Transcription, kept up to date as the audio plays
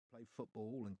play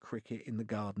football and cricket in the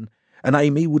garden, and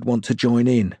Amy would want to join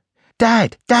in.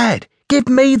 "Dad, Dad, give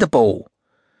me the ball."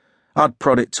 I'd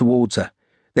prod it towards her.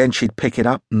 Then she'd pick it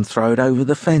up and throw it over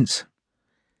the fence.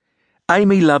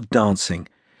 Amy loved dancing,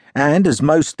 and as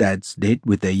most dads did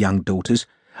with their young daughters,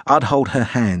 I'd hold her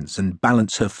hands and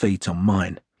balance her feet on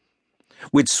mine.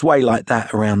 We'd sway like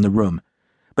that around the room,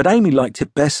 but Amy liked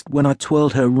it best when I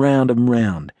twirled her round and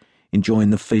round, enjoying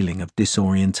the feeling of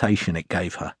disorientation it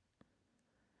gave her.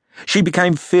 She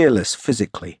became fearless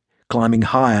physically, climbing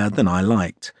higher than I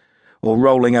liked, or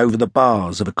rolling over the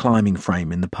bars of a climbing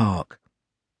frame in the park.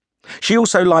 She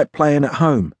also liked playing at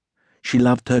home. She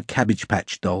loved her Cabbage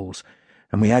Patch dolls,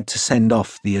 and we had to send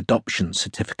off the adoption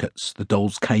certificates the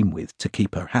dolls came with to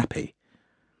keep her happy.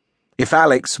 If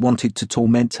Alex wanted to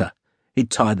torment her, he'd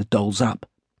tie the dolls up.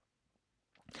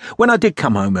 When I did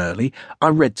come home early, I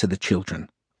read to the children,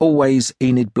 always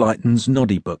Enid Blyton's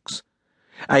noddy books.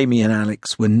 Amy and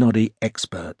Alex were noddy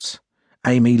experts.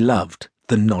 Amy loved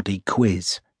the noddy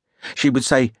quiz. She would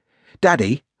say,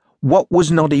 "Daddy, what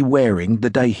was Noddy wearing the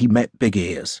day he met Big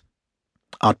Ears?"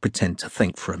 I'd pretend to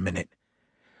think for a minute.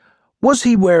 "Was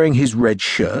he wearing his red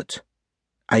shirt?"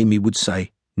 Amy would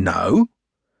say, "No."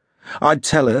 I'd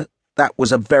tell her that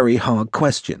was a very hard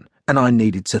question, and I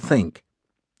needed to think.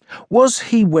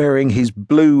 "Was he wearing his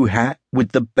blue hat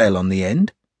with the bell on the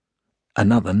end?"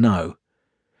 Another no.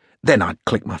 Then I'd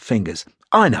click my fingers.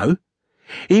 "I know.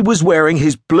 He was wearing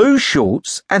his blue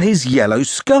shorts and his yellow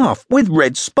scarf with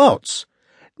red spots."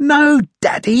 "No,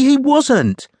 Daddy, he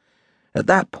wasn't." At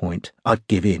that point, I'd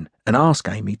give in and ask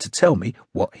Amy to tell me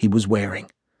what he was wearing.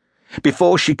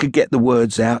 Before she could get the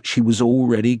words out, she was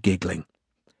already giggling.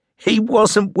 "He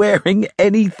wasn't wearing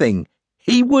anything.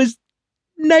 He was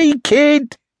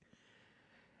naked."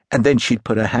 And then she'd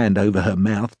put her hand over her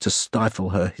mouth to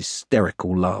stifle her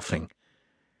hysterical laughing.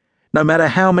 No matter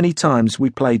how many times we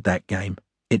played that game,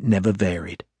 it never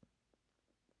varied.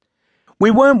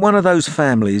 We weren't one of those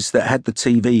families that had the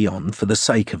TV on for the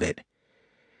sake of it.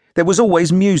 There was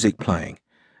always music playing,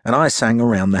 and I sang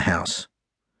around the house.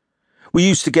 We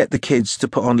used to get the kids to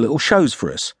put on little shows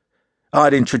for us.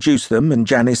 I'd introduce them, and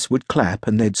Janice would clap,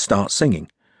 and they'd start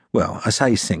singing. Well, I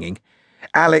say singing.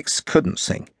 Alex couldn't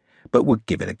sing, but would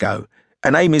give it a go,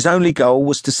 and Amy's only goal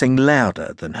was to sing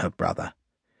louder than her brother.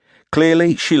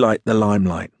 Clearly, she liked the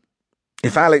limelight.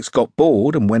 If Alex got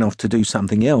bored and went off to do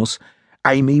something else,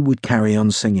 Amy would carry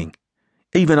on singing,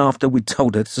 even after we'd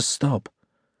told her to stop.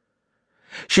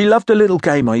 She loved a little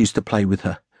game I used to play with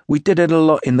her. We did it a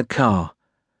lot in the car.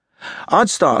 I'd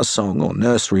start a song or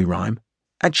nursery rhyme,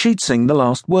 and she'd sing the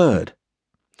last word.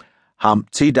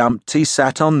 Humpty Dumpty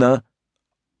sat on the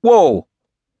wall.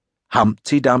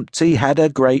 Humpty Dumpty had a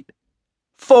great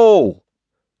fall.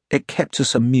 It kept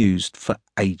us amused for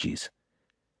ages.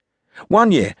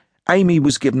 One year, Amy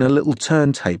was given a little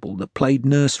turntable that played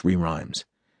nursery rhymes.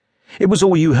 It was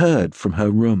all you heard from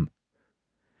her room.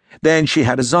 Then she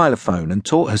had a xylophone and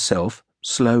taught herself,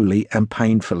 slowly and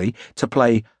painfully, to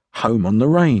play Home on the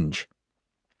Range.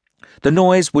 The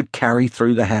noise would carry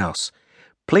through the house,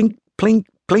 plink, plink,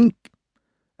 plink,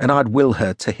 and I'd will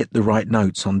her to hit the right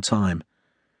notes on time.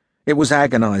 It was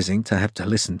agonizing to have to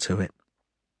listen to it.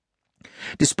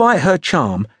 Despite her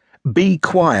charm, "Be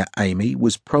quiet, Amy"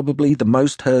 was probably the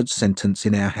most heard sentence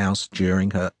in our house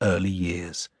during her early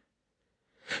years.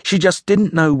 She just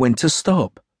didn't know when to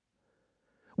stop.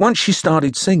 Once she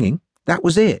started singing, that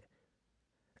was it.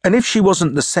 And if she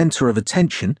wasn't the centre of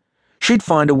attention, she'd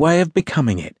find a way of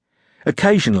becoming it,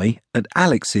 occasionally at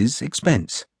Alex's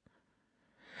expense.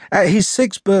 At his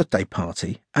 6th birthday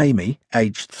party, Amy,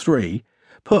 aged 3,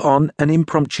 put on an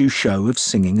impromptu show of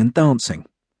singing and dancing.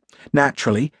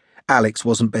 Naturally, Alex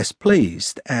wasn't best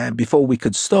pleased, and before we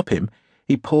could stop him,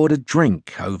 he poured a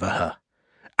drink over her.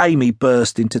 Amy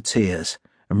burst into tears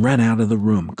and ran out of the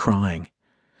room crying.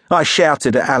 I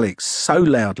shouted at Alex so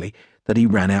loudly that he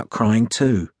ran out crying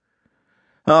too.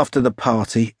 After the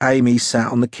party, Amy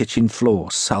sat on the kitchen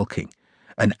floor sulking,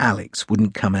 and Alex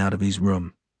wouldn't come out of his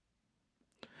room.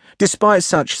 Despite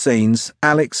such scenes,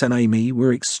 Alex and Amy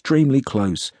were extremely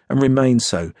close and remained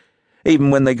so,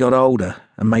 even when they got older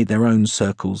and made their own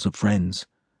circles of friends.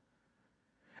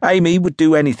 Amy would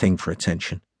do anything for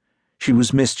attention. She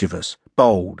was mischievous,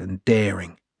 bold and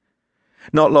daring.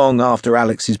 Not long after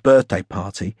Alex's birthday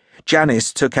party,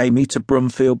 Janice took Amy to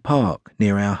Broomfield Park,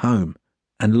 near our home,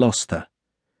 and lost her.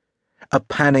 A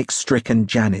panic-stricken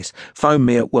Janice phoned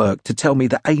me at work to tell me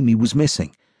that Amy was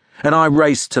missing, and I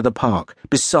raced to the park,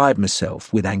 beside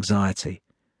myself with anxiety.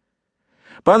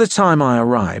 By the time I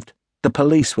arrived, the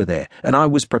police were there, and I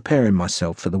was preparing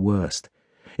myself for the worst.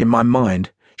 In my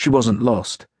mind, she wasn't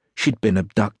lost. She'd been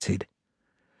abducted.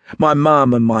 My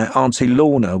mum and my Auntie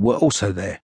Lorna were also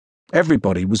there.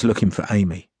 Everybody was looking for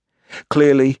Amy.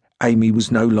 Clearly, Amy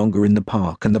was no longer in the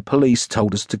park, and the police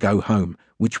told us to go home,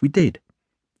 which we did.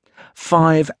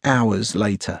 5 hours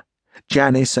later,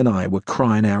 Janice and I were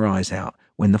crying our eyes out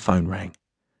when the phone rang.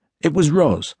 It was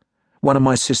Roz, one of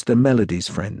my sister Melody's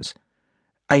friends.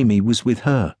 Amy was with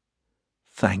her.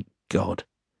 Thank God.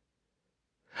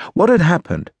 What had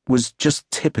happened was just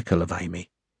typical of Amy.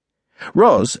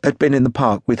 Roz had been in the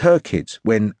park with her kids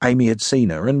when Amy had seen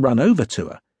her and run over to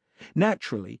her.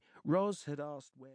 Naturally, Roz had asked where